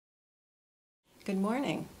Good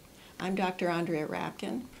morning. I'm Dr. Andrea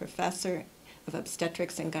Rapkin, Professor of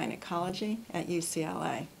Obstetrics and Gynecology at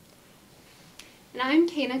UCLA. And I'm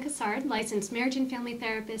Kana Cassard, licensed marriage and family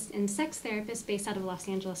therapist and sex therapist based out of Los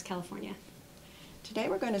Angeles, California. Today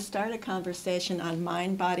we're going to start a conversation on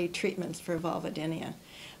mind-body treatments for vulvodynia.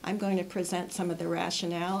 I'm going to present some of the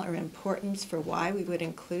rationale or importance for why we would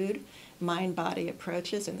include mind-body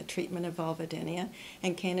approaches in the treatment of vulvodynia,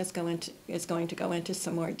 and Kana is going to go into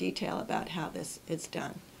some more detail about how this is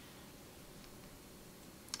done.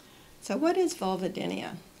 So what is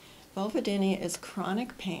vulvodynia? Vulvodynia is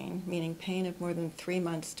chronic pain, meaning pain of more than 3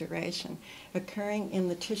 months duration, occurring in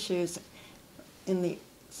the tissues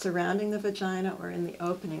surrounding the vagina or in the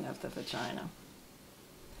opening of the vagina.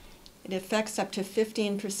 It affects up to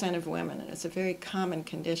 15% of women, and it's a very common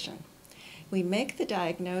condition. We make the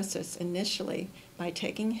diagnosis initially by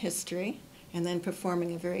taking history and then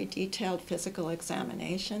performing a very detailed physical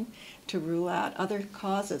examination to rule out other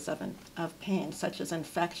causes of pain, such as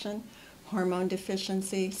infection, hormone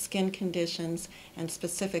deficiency, skin conditions, and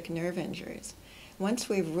specific nerve injuries. Once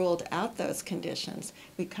we've ruled out those conditions,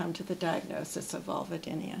 we come to the diagnosis of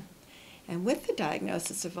vulvodynia. And with the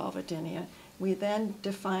diagnosis of vulvodynia, we then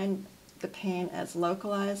define the pain as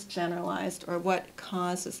localized, generalized, or what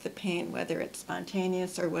causes the pain, whether it's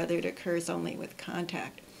spontaneous or whether it occurs only with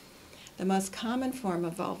contact. The most common form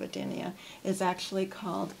of vulvodynia is actually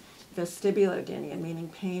called vestibulodynia, meaning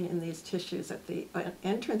pain in these tissues at the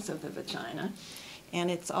entrance of the vagina.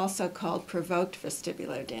 And it's also called provoked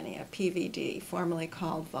vestibulodynia, PVD, formerly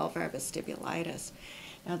called vulvar vestibulitis.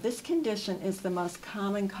 Now, this condition is the most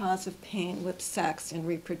common cause of pain with sex in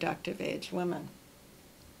reproductive age women.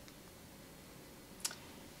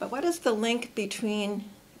 But what is the link between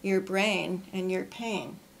your brain and your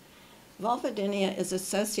pain? Vulvodynia is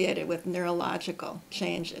associated with neurological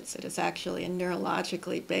changes. It is actually a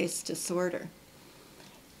neurologically based disorder.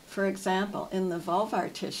 For example, in the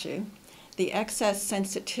vulvar tissue, the excess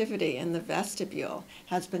sensitivity in the vestibule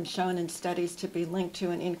has been shown in studies to be linked to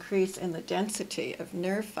an increase in the density of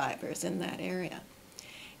nerve fibers in that area.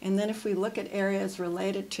 And then if we look at areas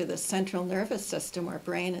related to the central nervous system or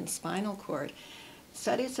brain and spinal cord,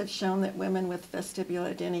 studies have shown that women with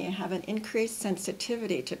vestibulodynia have an increased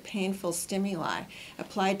sensitivity to painful stimuli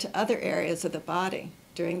applied to other areas of the body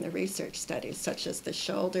during the research studies, such as the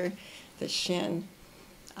shoulder, the shin,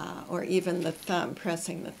 or even the thumb,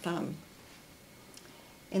 pressing the thumb.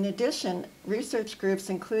 In addition, research groups,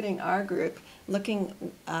 including our group, looking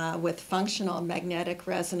with functional magnetic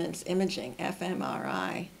resonance imaging,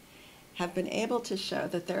 fMRI, have been able to show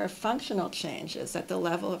that there are functional changes at the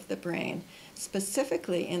level of the brain,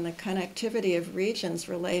 specifically in the connectivity of regions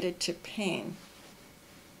related to pain.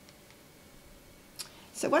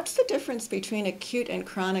 So what's the difference between acute and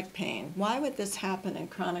chronic pain? Why would this happen in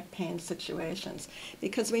chronic pain situations?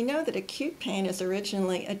 Because we know that acute pain is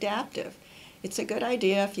originally adaptive. It's a good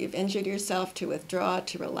idea if you've injured yourself to withdraw,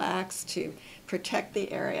 to relax, to protect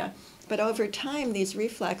the area. But over time, these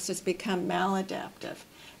reflexes become maladaptive.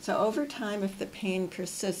 So over time, if the pain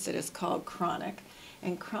persists, it is called chronic.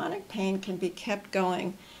 And chronic pain can be kept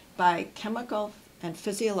going by chemical and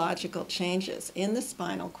physiological changes in the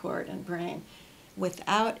spinal cord and brain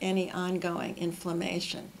without any ongoing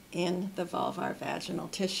inflammation in the vulvar vaginal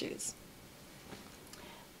tissues.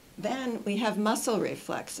 Then we have muscle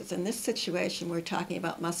reflexes. In this situation, we're talking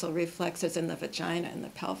about muscle reflexes in the vagina and the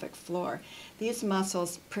pelvic floor. These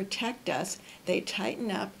muscles protect us, they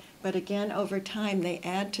tighten up, but again, over time, they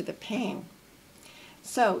add to the pain.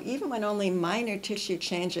 So even when only minor tissue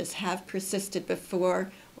changes have persisted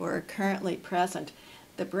before or are currently present,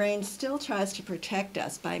 the brain still tries to protect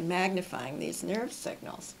us by magnifying these nerve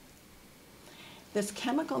signals. This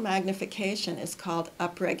chemical magnification is called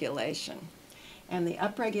upregulation. And the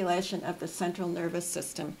upregulation of the central nervous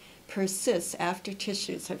system persists after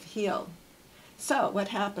tissues have healed. So what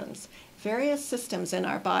happens? Various systems in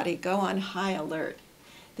our body go on high alert.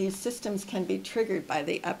 These systems can be triggered by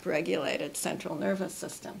the upregulated central nervous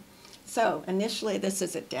system. So initially this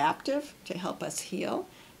is adaptive to help us heal,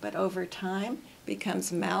 but over time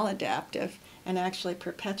becomes maladaptive and actually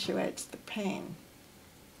perpetuates the pain.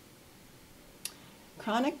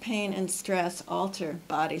 Chronic pain and stress alter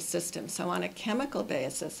body systems. So on a chemical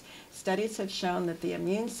basis, studies have shown that the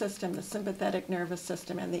immune system, the sympathetic nervous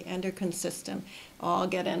system, and the endocrine system all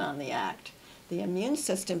get in on the act. The immune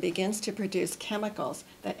system begins to produce chemicals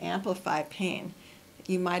that amplify pain.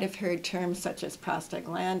 You might have heard terms such as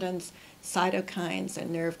prostaglandins, cytokines, and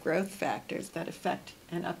nerve growth factors that affect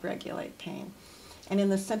and upregulate pain. And in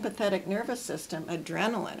the sympathetic nervous system,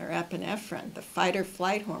 adrenaline or epinephrine, the fight or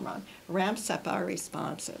flight hormone, ramps up our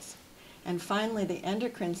responses. And finally, the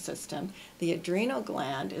endocrine system, the adrenal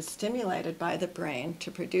gland, is stimulated by the brain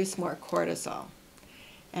to produce more cortisol.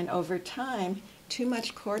 And over time, too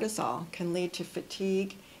much cortisol can lead to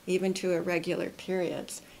fatigue, even to irregular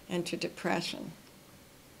periods, and to depression.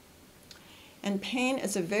 And pain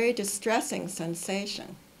is a very distressing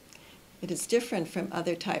sensation. It is different from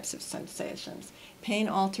other types of sensations. Pain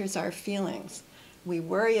alters our feelings. We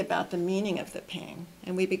worry about the meaning of the pain,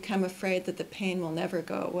 and we become afraid that the pain will never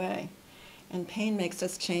go away. And pain makes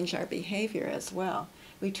us change our behavior as well.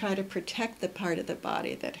 We try to protect the part of the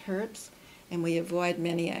body that hurts, and we avoid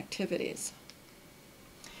many activities.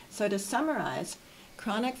 So to summarize,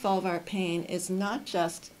 chronic vulvar pain is not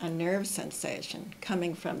just a nerve sensation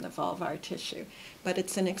coming from the vulvar tissue, but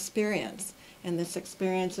it's an experience. And this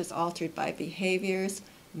experience is altered by behaviors,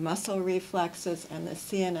 muscle reflexes, and the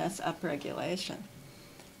CNS upregulation.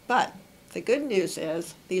 But the good news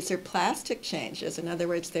is these are plastic changes. In other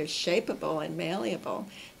words, they're shapeable and malleable.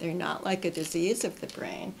 They're not like a disease of the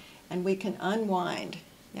brain, and we can unwind.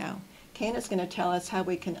 Now, Kana's going to tell us how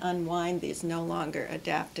we can unwind these no longer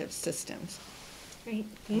adaptive systems. Great,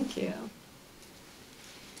 thank you.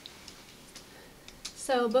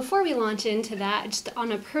 So before we launch into that, just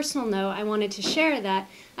on a personal note, I wanted to share that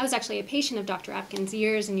I was actually a patient of Dr. Rapkin's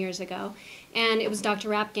years and years ago, and it was Dr.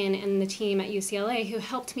 Rapkin and the team at UCLA who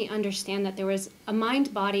helped me understand that there was a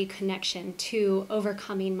mind-body connection to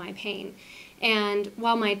overcoming my pain. And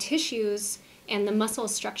while my tissues and the muscle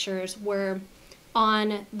structures were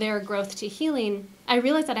on their growth to healing, I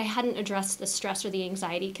realized that I hadn't addressed the stress or the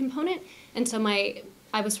anxiety component, and so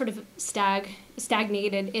I was sort of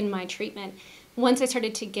stagnated in my treatment. Once I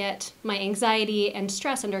started to get my anxiety and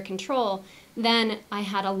stress under control, then I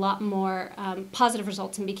had a lot more positive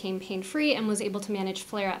results and became pain-free and was able to manage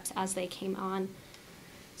flare-ups as they came on.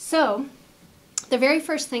 So the very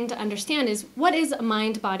first thing to understand is, what is a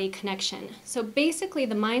mind-body connection? So basically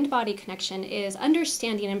the mind-body connection is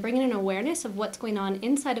understanding and bringing an awareness of what's going on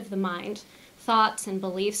inside of the mind, thoughts and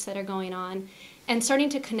beliefs that are going on, and starting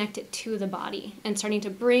to connect it to the body and starting to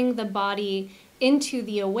bring the body into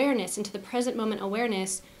the awareness, into the present moment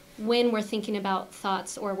awareness when we're thinking about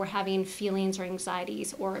thoughts or we're having feelings or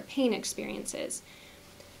anxieties or pain experiences.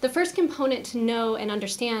 The first component to know and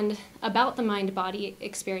understand about the mind-body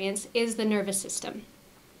experience is the nervous system.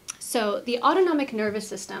 So the autonomic nervous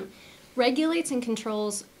system regulates and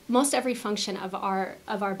controls most every function of our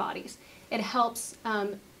bodies. It helps,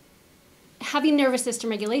 having nervous system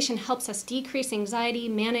regulation helps us decrease anxiety,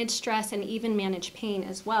 manage stress, and even manage pain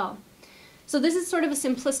as well. So this is sort of a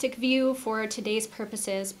simplistic view for today's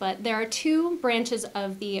purposes, but there are two branches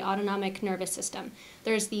of the autonomic nervous system.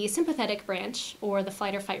 There's the sympathetic branch, or the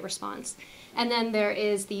flight or fight response, and then there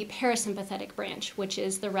is the parasympathetic branch, which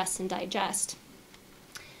is the rest and digest.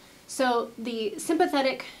 So the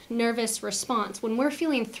sympathetic nervous response, when we're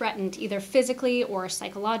feeling threatened either physically or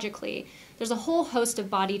psychologically, there's a whole host of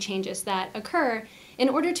body changes that occur in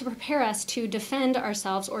order to prepare us to defend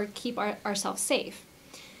ourselves or keep ourselves safe.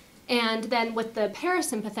 And then with the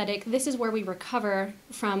parasympathetic, this is where we recover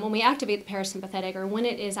from, when we activate the parasympathetic, or when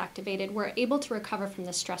it is activated, we're able to recover from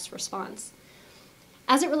the stress response.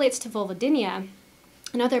 As it relates to vulvodynia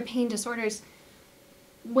and other pain disorders,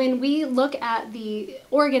 when we look at the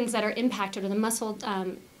organs that are impacted or the muscle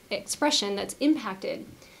expression that's impacted,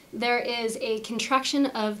 there is a contraction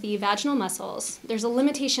of the vaginal muscles, there's a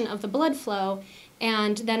limitation of the blood flow,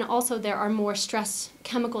 and then also there are more stress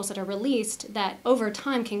chemicals that are released that over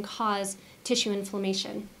time can cause tissue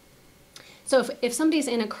inflammation. So if somebody's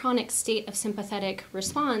in a chronic state of sympathetic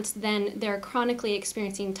response, then they're chronically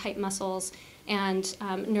experiencing tight muscles and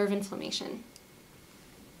nerve inflammation.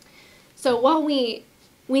 So while we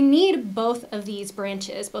need both of these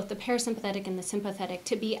branches, both the parasympathetic and the sympathetic,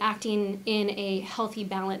 to be acting in a healthy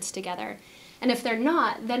balance together. And if they're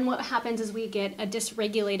not, then what happens is we get a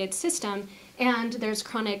dysregulated system and there's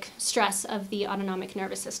chronic stress of the autonomic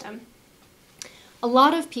nervous system. A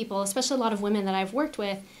lot of people, especially a lot of women that I've worked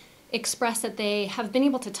with, express that they have been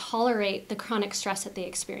able to tolerate the chronic stress that they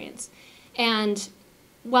experience. And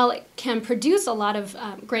while it can produce a lot of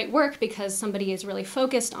great work because somebody is really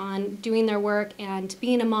focused on doing their work and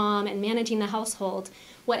being a mom and managing the household,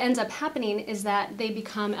 what ends up happening is that they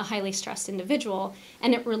become a highly stressed individual,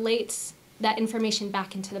 and it relates that information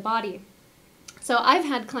back into the body. So I've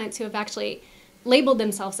had clients who have actually labeled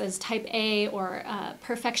themselves as type A or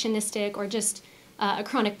perfectionistic or just a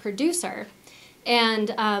chronic producer,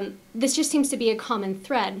 and this just seems to be a common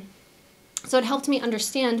thread. So it helped me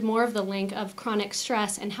understand more of the link of chronic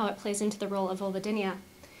stress and how it plays into the role of vulvodynia.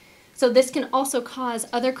 So this can also cause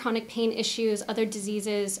other chronic pain issues, other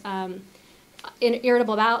diseases,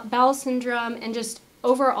 irritable bowel syndrome, and just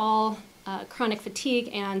overall chronic fatigue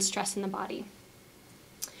and stress in the body.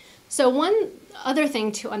 So one other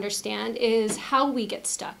thing to understand is how we get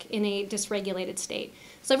stuck in a dysregulated state.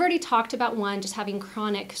 So I've already talked about one, just having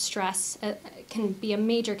chronic stress can be a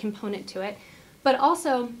major component to it. But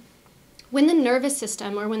also, when the nervous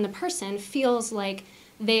system or when the person feels like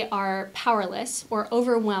they are powerless or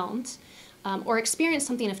overwhelmed or experience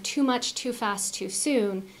something of too much, too fast, too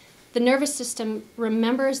soon, the nervous system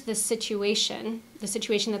remembers the situation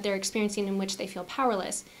that they're experiencing in which they feel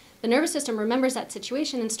powerless. The nervous system remembers that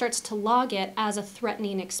situation and starts to log it as a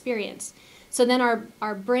threatening experience. So then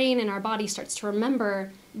our brain and our body starts to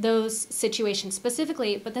remember those situations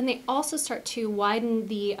specifically, but then they also start to widen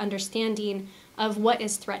the understanding of what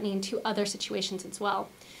is threatening to other situations as well.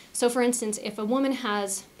 So for instance, if a woman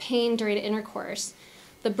has pain during intercourse,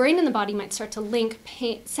 the brain and the body might start to link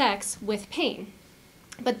sex with pain.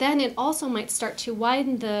 But then it also might start to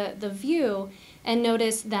widen the view and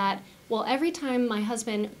notice that, well, every time my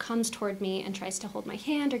husband comes toward me and tries to hold my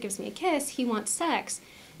hand or gives me a kiss, he wants sex,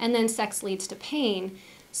 and then sex leads to pain.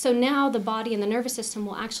 So now the body and the nervous system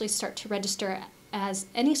will actually start to register as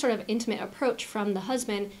any sort of intimate approach from the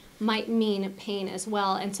husband might mean pain as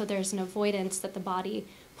well, and so there's an avoidance that the body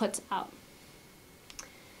puts out.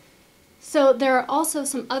 So there are also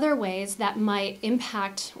some other ways that might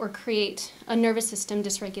impact or create a nervous system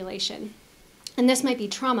dysregulation. And this might be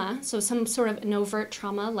trauma, so some sort of an overt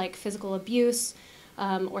trauma like physical abuse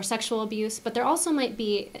or sexual abuse, but there also might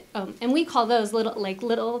be, and we call those big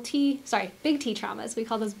T traumas. We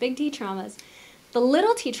call those big T traumas. The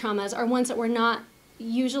little t traumas are ones that we're not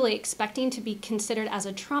usually expecting to be considered as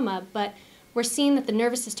a trauma, but we're seeing that the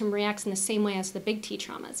nervous system reacts in the same way as the big T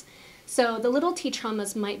traumas. So the little t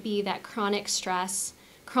traumas might be that chronic stress,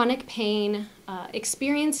 chronic pain,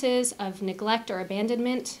 experiences of neglect or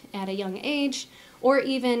abandonment at a young age, or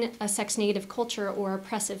even a sex-negative culture or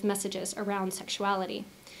oppressive messages around sexuality.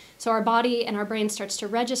 So our body and our brain starts to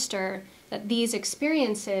register that these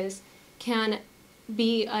experiences can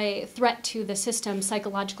be a threat to the system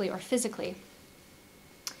psychologically or physically.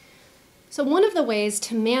 So one of the ways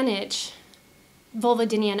to manage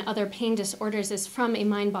vulvodynia and other pain disorders is from a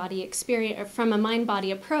mind-body experience, or from a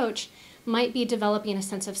mind-body approach, might be developing a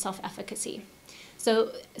sense of self-efficacy.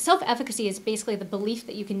 So self-efficacy is basically the belief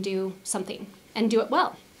that you can do something and do it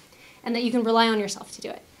well, and that you can rely on yourself to do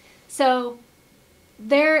it. So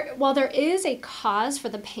while there is a cause for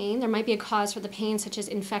the pain, there might be a cause for the pain such as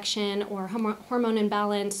infection or hormone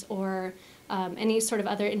imbalance or any sort of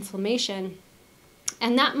other inflammation,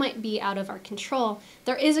 and that might be out of our control.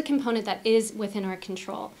 There is a component that is within our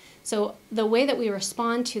control. So the way that we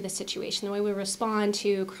respond to the situation, the way we respond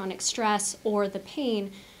to chronic stress or the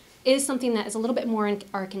pain is something that is a little bit more in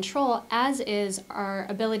our control, as is our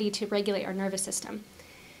ability to regulate our nervous system.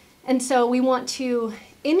 And so we want to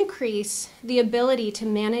increase the ability to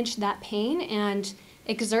manage that pain and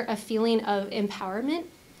exert a feeling of empowerment.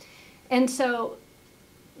 And so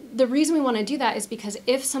the reason we want to do that is because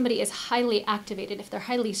if somebody is highly activated, if they're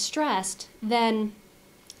highly stressed, then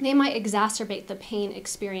they might exacerbate the pain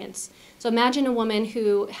experience. So imagine a woman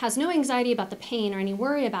who has no anxiety about the pain or any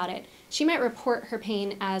worry about it. She might report her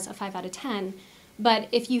pain as a 5 out of 10, but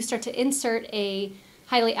if you start to insert a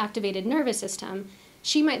highly activated nervous system,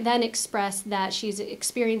 she might then express that she's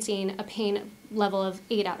experiencing a pain level of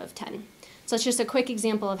 8 out of 10. So it's just a quick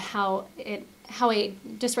example of how a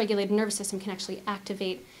dysregulated nervous system can actually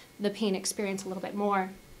activate the pain experience a little bit more.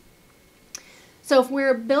 So if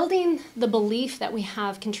we're building the belief that we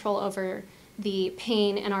have control over the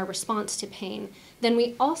pain and our response to pain, then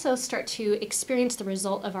we also start to experience the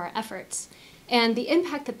result of our efforts. And the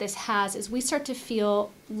impact that this has is we start to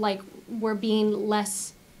feel like we're being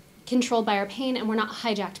less controlled by our pain and we're not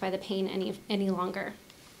hijacked by the pain any longer.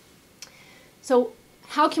 So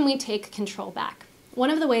how can we take control back? One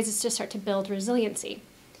of the ways is to start to build resiliency.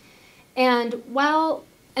 And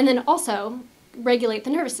then also regulate the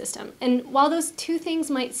nervous system. And while those two things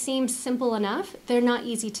might seem simple enough, they're not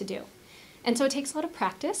easy to do. And so it takes a lot of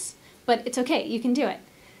practice, but it's okay, you can do it.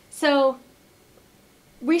 So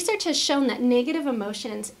research has shown that negative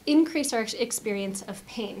emotions increase our experience of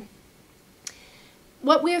pain.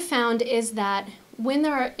 What we have found is that when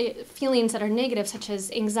there are feelings that are negative, such as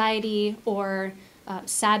anxiety or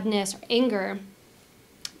sadness or anger,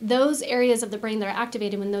 those areas of the brain that are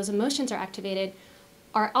activated when those emotions are activated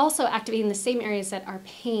are also activating the same areas that our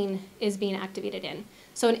pain is being activated in.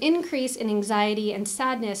 So an increase in anxiety and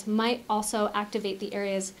sadness might also activate the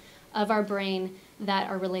areas of our brain that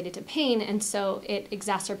are related to pain, and so it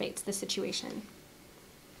exacerbates the situation.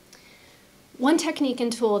 One technique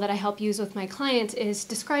and tool that I help use with my clients is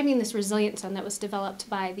describing this resilience zone that was developed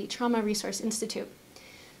by the Trauma Resource Institute.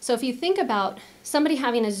 So if you think about somebody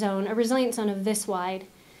having a resilient zone of this wide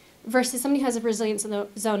versus somebody who has a resilient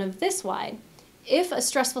zone of this wide, if a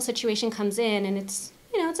stressful situation comes in and it's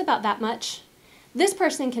about that much, this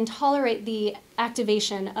person can tolerate the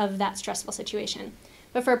activation of that stressful situation.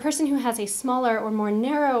 But for a person who has a smaller or more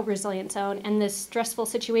narrow resilient zone and this stressful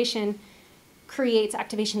situation creates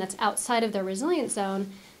activation that's outside of their resilient zone,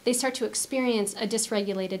 they start to experience a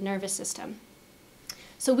dysregulated nervous system.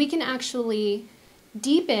 So we can actually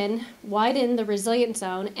widen the resilient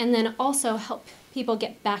zone, and then also help people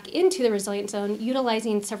get back into the resilient zone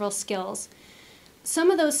utilizing several skills. Some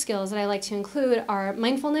of those skills that I like to include are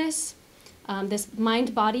mindfulness, this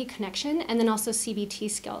mind-body connection, and then also CBT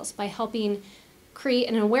skills by helping create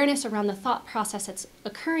an awareness around the thought process that's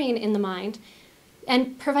occurring in the mind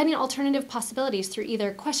and providing alternative possibilities through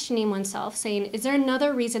either questioning oneself, saying, is there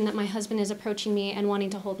another reason that my husband is approaching me and wanting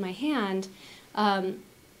to hold my hand?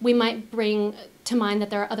 We might bring to mind that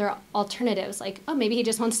there are other alternatives, like, oh, maybe he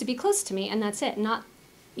just wants to be close to me and that's it, not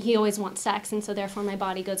he always wants sex, and so therefore my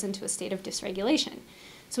body goes into a state of dysregulation.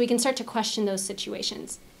 So we can start to question those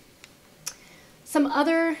situations. Some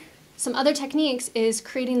other techniques is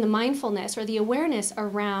creating the mindfulness or the awareness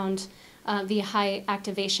around the high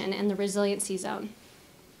activation and the resiliency zone.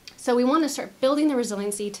 So we want to start building the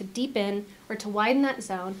resiliency to deepen or to widen that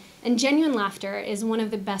zone, and genuine laughter is one of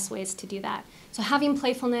the best ways to do that. So having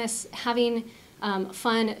playfulness, having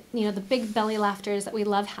fun, the big belly laughters that we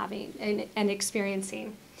love having and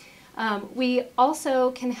experiencing. We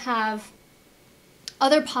also can have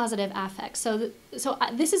other positive affects. So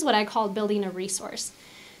this is what I call building a resource.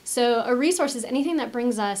 So a resource is anything that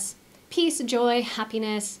brings us peace, joy,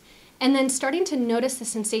 happiness, and then starting to notice the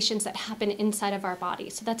sensations that happen inside of our body.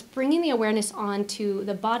 So that's bringing the awareness on to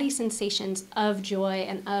the body sensations of joy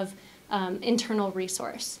and of internal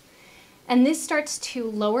resource. And this starts to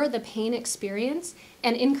lower the pain experience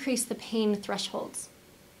and increase the pain thresholds.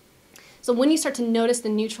 So when you start to notice the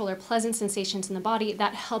neutral or pleasant sensations in the body,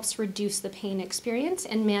 that helps reduce the pain experience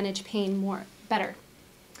and manage pain better.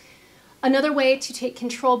 Another way to take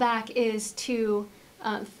control back is to,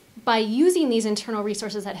 by using these internal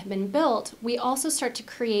resources that have been built, we also start to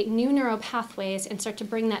create new neural pathways and start to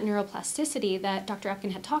bring that neuroplasticity that Dr.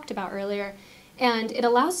 Epkin had talked about earlier. And it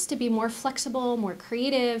allows us to be more flexible, more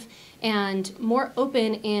creative, and more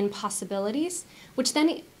open in possibilities, which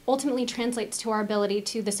then ultimately translates to our ability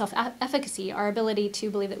to the self-efficacy, our ability to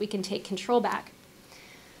believe that we can take control back.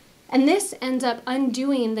 And this ends up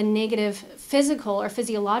undoing the negative physical or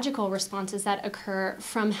physiological responses that occur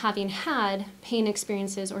from having had pain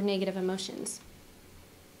experiences or negative emotions.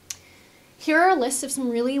 Here are a list of some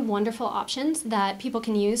really wonderful options that people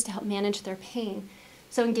can use to help manage their pain.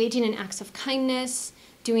 So engaging in acts of kindness,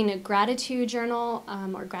 doing a gratitude journal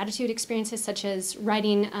or gratitude experiences, such as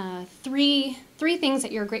writing three things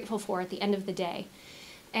that you're grateful for at the end of the day,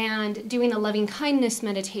 and doing a loving kindness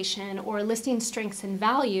meditation or listing strengths and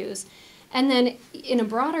values. And then in a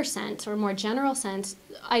broader sense or more general sense,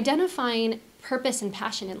 identifying purpose and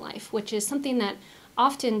passion in life, which is something that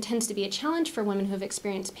often tends to be a challenge for women who have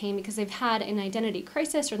experienced pain because they've had an identity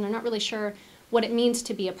crisis or they're not really sure what it means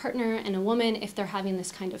to be a partner and a woman if they're having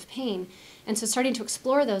this kind of pain. And so starting to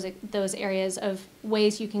explore those areas of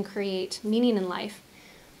ways you can create meaning in life.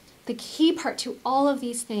 The key part to all of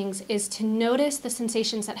these things is to notice the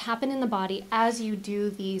sensations that happen in the body as you do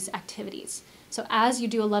these activities. So as you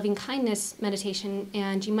do a loving kindness meditation,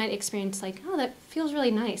 and you might experience like, oh, that feels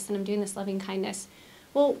really nice that I'm doing this loving kindness.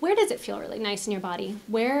 Well, where does it feel really nice in your body?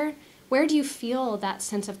 Where do you feel that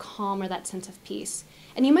sense of calm or that sense of peace?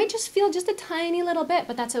 And you might just feel just a tiny little bit,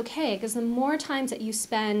 but that's okay, because the more times that you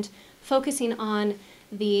spend focusing on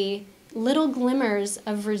the little glimmers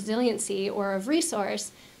of resiliency or of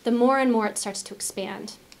resource, the more and more it starts to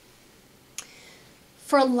expand.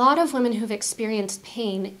 For a lot of women who've experienced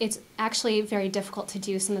pain, it's actually very difficult to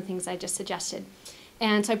do some of the things I just suggested.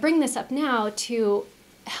 And so I bring this up now to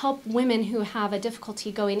help women who have a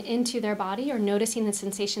difficulty going into their body or noticing the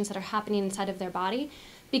sensations that are happening inside of their body,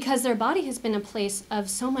 because their body has been a place of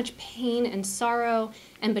so much pain and sorrow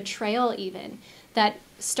and betrayal even, that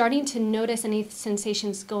starting to notice any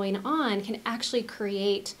sensations going on can actually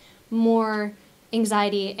create more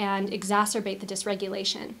anxiety and exacerbate the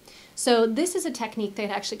dysregulation. So this is a technique that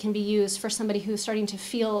actually can be used for somebody who's starting to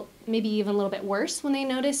feel maybe even a little bit worse when they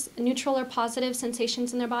notice neutral or positive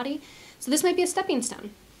sensations in their body. So this might be a stepping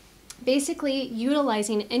stone. Basically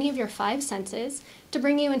utilizing any of your 5 senses to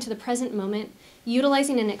bring you into the present moment,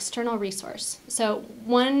 utilizing an external resource. So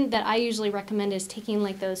one that I usually recommend is taking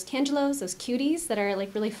like those tangelos, those cuties that are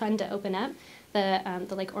like really fun to open up.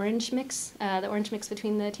 the like orange mix, the orange mix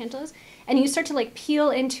between the tangelos, and you start to like peel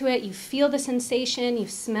into it. You feel the sensation. You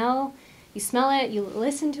smell it. You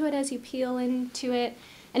listen to it as you peel into it,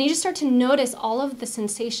 and you just start to notice all of the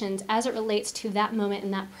sensations as it relates to that moment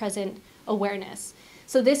and that present awareness.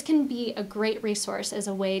 So this can be a great resource as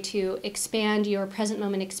a way to expand your present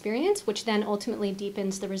moment experience, which then ultimately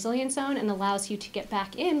deepens the resilience zone and allows you to get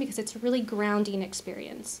back in because it's a really grounding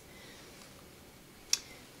experience.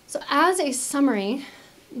 So as a summary,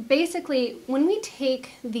 basically, when we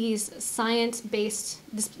take these science-based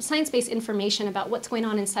information about what's going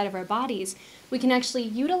on inside of our bodies, we can actually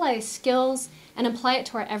utilize skills and apply it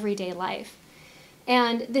to our everyday life.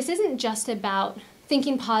 And this isn't just about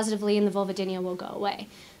thinking positively and the vulvodynia will go away.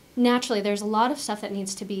 Naturally, there's a lot of stuff that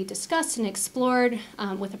needs to be discussed and explored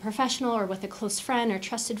with a professional or with a close friend or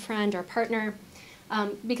trusted friend or partner,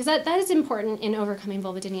 because that is important in overcoming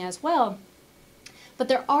vulvodynia as well. But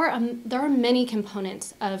there are many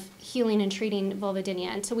components of healing and treating vulvodynia,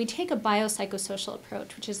 and so we take a biopsychosocial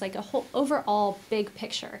approach, which is like a whole overall big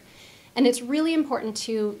picture. And it's really important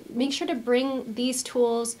to make sure to bring these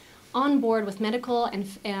tools on board with medical and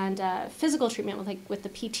physical treatment with the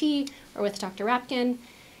PT or with Dr. Rapkin.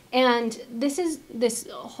 And this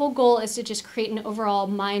whole goal is to just create an overall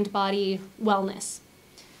mind-body wellness.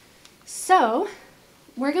 So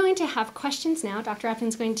we're going to have questions now. Dr.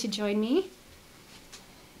 Rapkin's going to join me.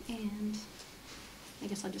 And I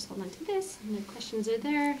guess I'll just hold on to this, and the questions are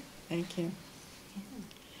there. Thank you. Yeah.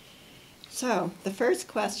 So the first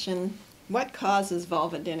question, what causes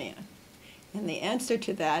vulvodynia? And the answer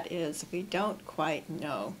to that is we don't quite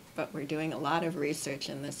know, but we're doing a lot of research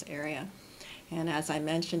in this area. And as I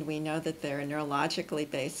mentioned, we know that there are neurologically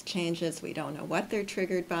based changes. We don't know what they're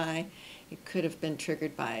triggered by. It could have been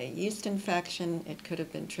triggered by a yeast infection. It could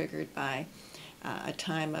have been triggered by a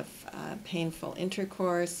time of painful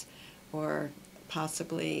intercourse, or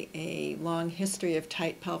possibly a long history of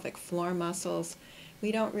tight pelvic floor muscles.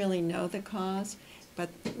 We don't really know the cause, but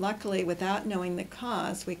luckily, without knowing the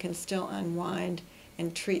cause, we can still unwind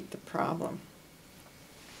and treat the problem.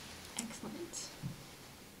 Excellent.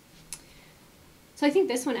 So I think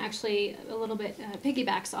this one actually a little bit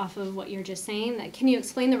piggybacks off of what you're just saying. That can you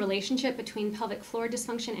explain the relationship between pelvic floor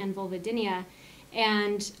dysfunction and vulvodynia?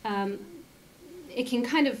 And it can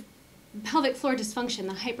kind of, pelvic floor dysfunction,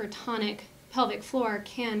 the hypertonic pelvic floor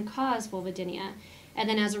can cause vulvodynia. And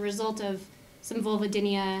then as a result of some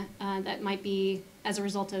vulvodynia that might be as a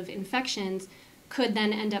result of infections could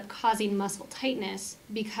then end up causing muscle tightness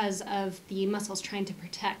because of the muscles trying to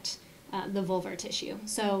protect the vulvar tissue.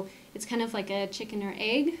 So it's kind of like a chicken or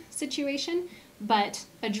egg situation, but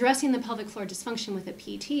addressing the pelvic floor dysfunction with a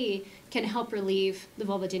PT can help relieve the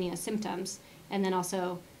vulvodynia symptoms, and then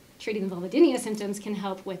also treating the vulvodynia symptoms can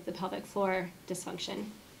help with the pelvic floor dysfunction.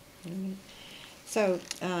 Mm-hmm. So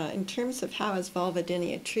in terms of how is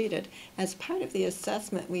vulvodynia treated, as part of the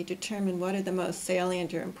assessment we determine what are the most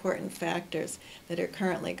salient or important factors that are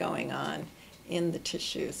currently going on in the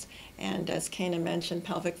tissues. And as Kana mentioned,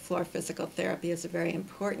 pelvic floor physical therapy is a very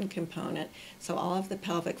important component. So all of the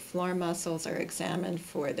pelvic floor muscles are examined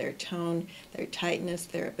for their tone, their tightness,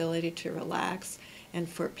 their ability to relax, and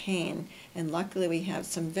for pain. And luckily we have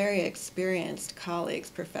some very experienced colleagues,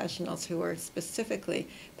 professionals who are specifically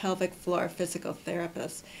pelvic floor physical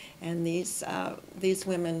therapists. And these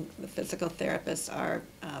women, the physical therapists, are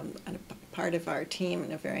a part of our team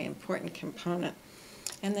and a very important component.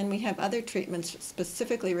 And then we have other treatments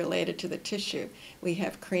specifically related to the tissue. We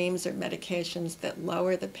have creams or medications that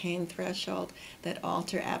lower the pain threshold, that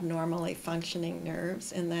alter abnormally functioning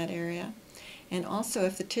nerves in that area. And also,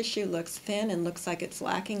 if the tissue looks thin and looks like it's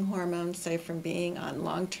lacking hormones, say from being on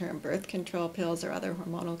long-term birth control pills or other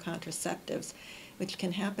hormonal contraceptives, which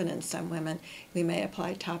can happen in some women, we may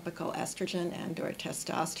apply topical estrogen and or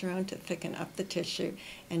testosterone to thicken up the tissue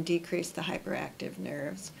and decrease the hyperactive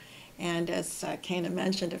nerves. And as Kana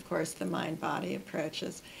mentioned, of course, the mind-body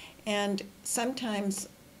approaches. And sometimes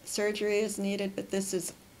surgery is needed, but this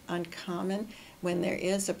is uncommon when there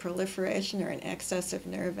is a proliferation or an excess of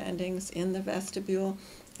nerve endings in the vestibule,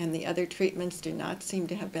 and the other treatments do not seem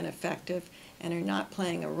to have been effective and are not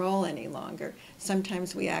playing a role any longer.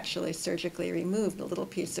 Sometimes we actually surgically remove the little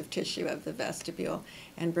piece of tissue of the vestibule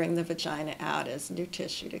and bring the vagina out as new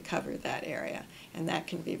tissue to cover that area, and that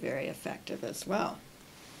can be very effective as well.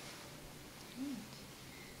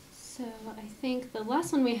 So I think the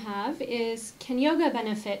last one we have is, can yoga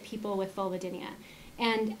benefit people with vulvodynia?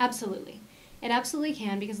 And absolutely. It absolutely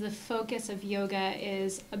can, because the focus of yoga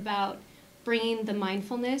is about bringing the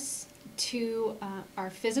mindfulness to our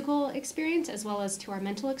physical experience as well as to our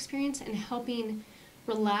mental experience, and helping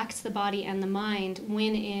relax the body and the mind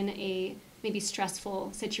when in a maybe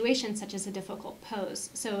stressful situations, such as a difficult pose.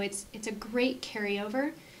 So it's a great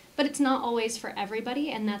carryover, but it's not always for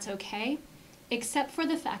everybody, and that's okay, except for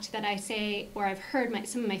the fact that I say, or I've heard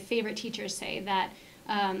some of my favorite teachers say, that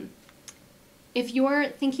if you're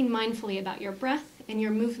thinking mindfully about your breath and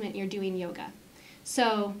your movement, you're doing yoga.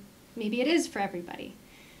 So maybe it is for everybody.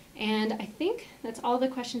 And I think that's all the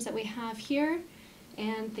questions that we have here.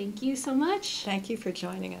 And thank you so much. Thank you for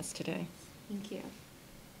joining us today. Thank you.